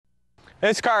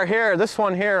This car here, this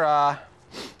one here,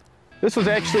 this was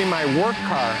actually my work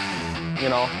car, you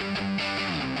know.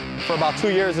 For about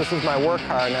 2 years, this was my work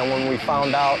car, and then when we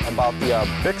found out about the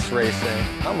Bix racing,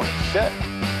 I'm like, shit,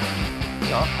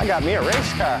 you know, I got me a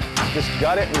race car. Just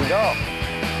gut it and go.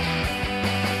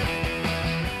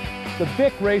 The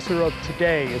Bic racer of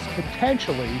today is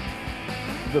potentially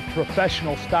the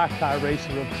professional stock car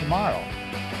racer of tomorrow.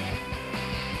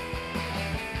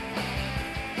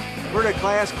 We're the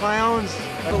class clowns.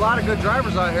 There's a lot of good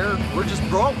drivers out here. We're just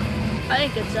broke. I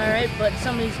think it's all right, but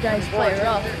some of these guys play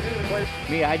rough.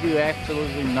 Me, I do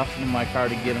absolutely nothing in my car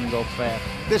to get them to go fast.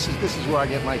 This is where I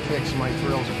get my kicks and my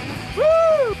thrills.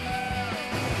 Woo!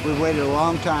 We waited a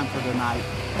long time for tonight.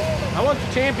 I want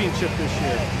the championship this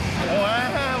year.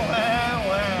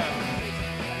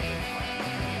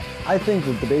 I think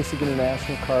that the basic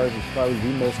international cars is probably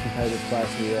the most competitive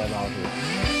class we have out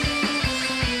here.